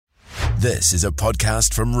This is a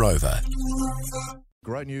podcast from Rover.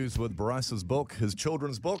 Great news with Bryce's book, his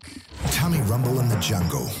children's book. Tummy Rumble in the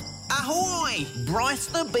Jungle. Ahoy! Bryce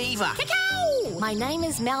the Beaver. Cacao! My name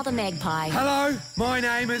is Mel the Magpie. Hello, my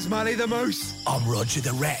name is Mully the Moose. I'm Roger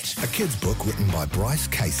the Rat. A kid's book written by Bryce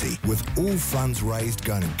Casey, with all funds raised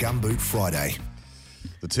going to Gumboot Friday.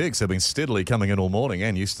 The texts have been steadily coming in all morning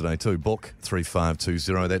and yesterday too. Book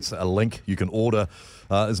 3520. That's a link. You can order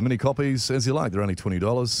as many copies as you like. They're only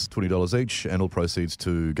 $20 each, and all proceeds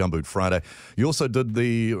to Gumboot Friday. You also did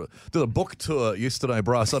a book tour yesterday,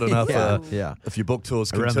 Bryce. I don't know if your book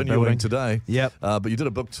tour's continuing today. Yep. But you did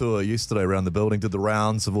a book tour yesterday around the building, did the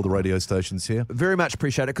rounds of all the radio stations here. Very much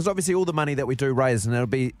appreciate it, because obviously all the money that we do raise, and it'll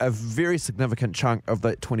be a very significant chunk of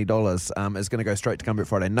that $20, is going to go straight to Gumboot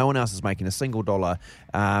Friday. No one else is making a single dollar,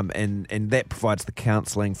 and that provides the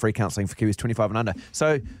free counselling for Kiwis 25 and under.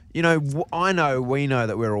 So, we know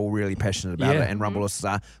that we're all really passionate about it, and Rumble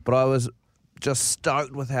listeners are, but I was just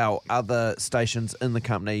stoked with how other stations in the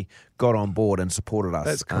company got on board and supported us.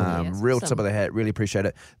 That's cool. Real tip of the hat. Really appreciate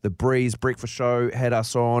it. The Breeze Breakfast Show had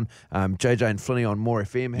us on. JJ and Flinny on More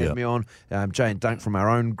FM had me on. Jay and Dunk from our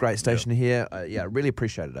own great station here. Really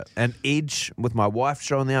appreciated it. And Edge with my wife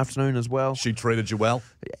show in the afternoon as well. She treated you well?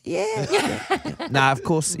 Yeah. Nah, of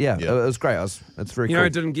course. Yeah. It was great. It's very cool. You know who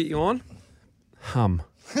didn't get you on? Hum.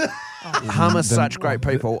 Hum are such great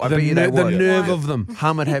people. I bet you they would. The nerve of them.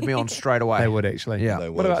 Hum would have me on straight away. They would actually. Yeah.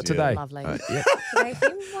 What about today? Lovely.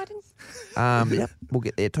 We'll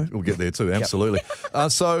get there too. We'll get there too, absolutely.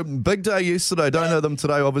 So, big day yesterday. Don't know them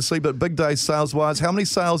today, obviously, but big day sales-wise. How many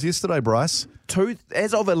sales yesterday, Bryce?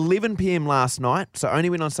 As of 11 p.m. last night, so only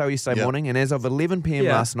went on sale yesterday morning, and as of 11 p.m.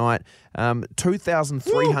 last night,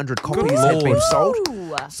 2,300 copies had been sold.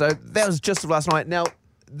 So that was just of last night. Now,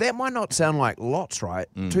 that might not sound like lots, right?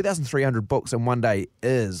 2,300 books in one day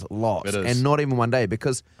is lots. It is. And not even one day,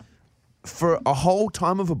 because for a whole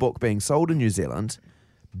time of a book being sold in New Zealand,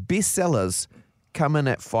 bestsellers come in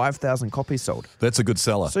at 5,000 copies sold. That's a good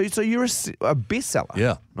seller. So you're a bestseller.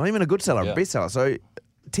 Yeah. Not even a good seller, a bestseller. So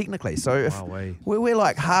technically, if we're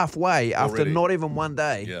like halfway after Already. not even one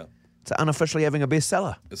day to unofficially having a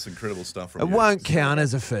bestseller. It's incredible stuff from It you. won't count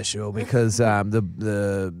as official because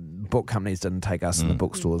the book companies didn't take us in the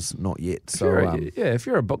bookstores, not yet. So If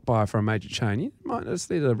you're a book buyer for a major chain, you might just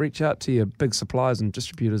need to reach out to your big suppliers and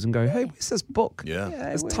distributors and go, hey, where's this book?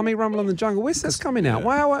 It's Tummy Rumble in the Jungle. Where's this coming out?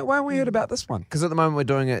 Why haven't we heard about this one? because at the moment we're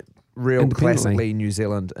doing it real Independently. classically New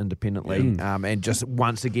Zealand independently, and just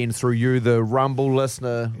once again through you, the Rumble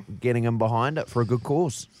listener, getting in behind it for a good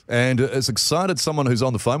cause. And it's excited someone who's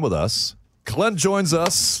on the phone with us. Clint joins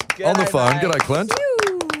us on the phone. mate. G'day, Clint.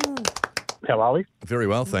 How are we? Very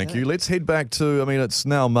well, thank you. Let's head back to, it's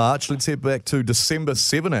now March. Let's head back to December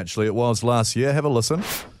 7, actually. It was last year. Have a listen.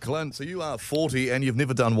 Clint, so you are 40 and you've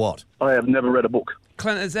never done what? I have never read a book.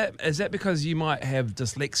 Clint, is that because you might have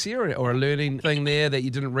dyslexia or a learning thing there that you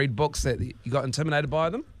didn't read books, that you got intimidated by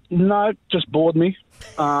them? No, just bored me.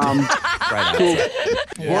 What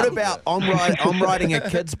about I'm writing a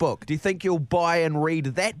kid's book? Do you think you'll buy and read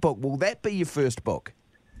that book? Will that be your first book?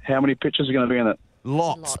 How many pictures are going to be in it?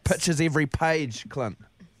 Lots. Pictures every page, Clint.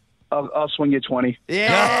 I'll swing you 20.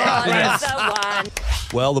 Yeah. That's the one.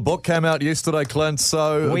 Well, the book came out yesterday, Clint,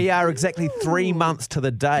 so... We are exactly 3 months to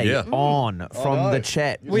the day on from the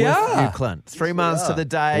chat with are. you, Clint. 3 months to the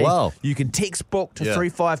day. Wow. You can text book to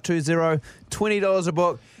 3520, $20 a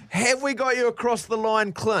book. Have we got you across the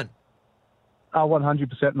line, Clint?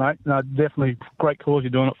 100%, mate. No, definitely great cause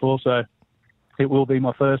you're doing it for, so it will be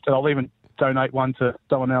my first. And I'll even donate one to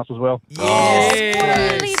someone else as well.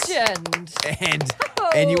 Legend.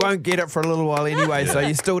 And you won't get it for a little while anyway, so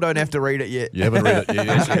you still don't have to read it yet. You haven't read it yet.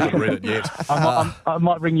 You actually haven't read it yet. I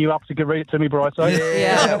might ring you up to read it to me, Bryce.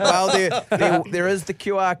 Yeah. Well, there is the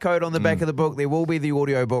QR code on the back of the book. There will be the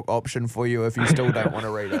audiobook option for you if you still don't want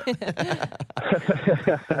to read it.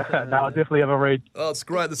 No, I definitely have a read. Oh, it's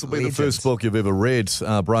great. This will be Legends. the first book you've ever read,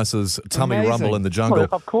 Bryce's Tummy Amazing. Rumble in the Jungle. Well,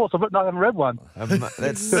 of course, I haven't read one.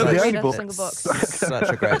 That's Never the read only a book. single book. such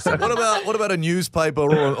a great thing. What about a newspaper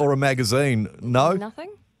or a magazine? No? Nothing?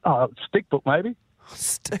 Oh, stick book, maybe.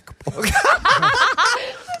 Stick book.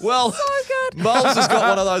 Well, Moles has got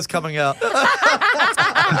one of those coming out.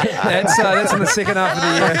 That's in the second half of the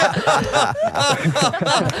year.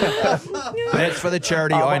 That's for the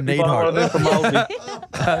charity I might be Need buying one of Hope. them from Molesey.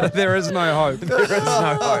 There is no hope. There is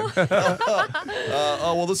no hope.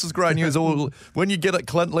 Well, this is great news. When you get it,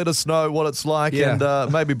 Clint, let us know what it's like, Yeah.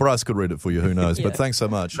 and maybe Bryce could read it for you. Who knows? But thanks so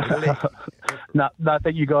much. No,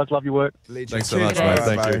 thank you guys. Love your work. Thanks so much, mate.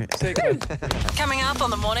 Thank you. Coming up on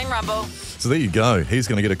the Morning Rumble. So there you go. He's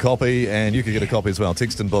going to get a copy, and you can get a copy as well.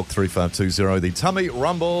 Text and book 3520. The Tummy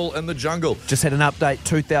Rumble in the Jungle. Just had an update.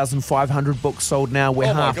 2,500 books sold now.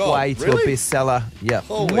 We're Oh my halfway God, to a really? bestseller. Yeah.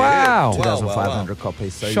 Holy Wow. heck. 2,500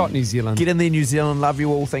 copies. So Shot New Zealand. get in there, New Zealand. Love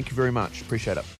you all. Thank you very much. Appreciate it.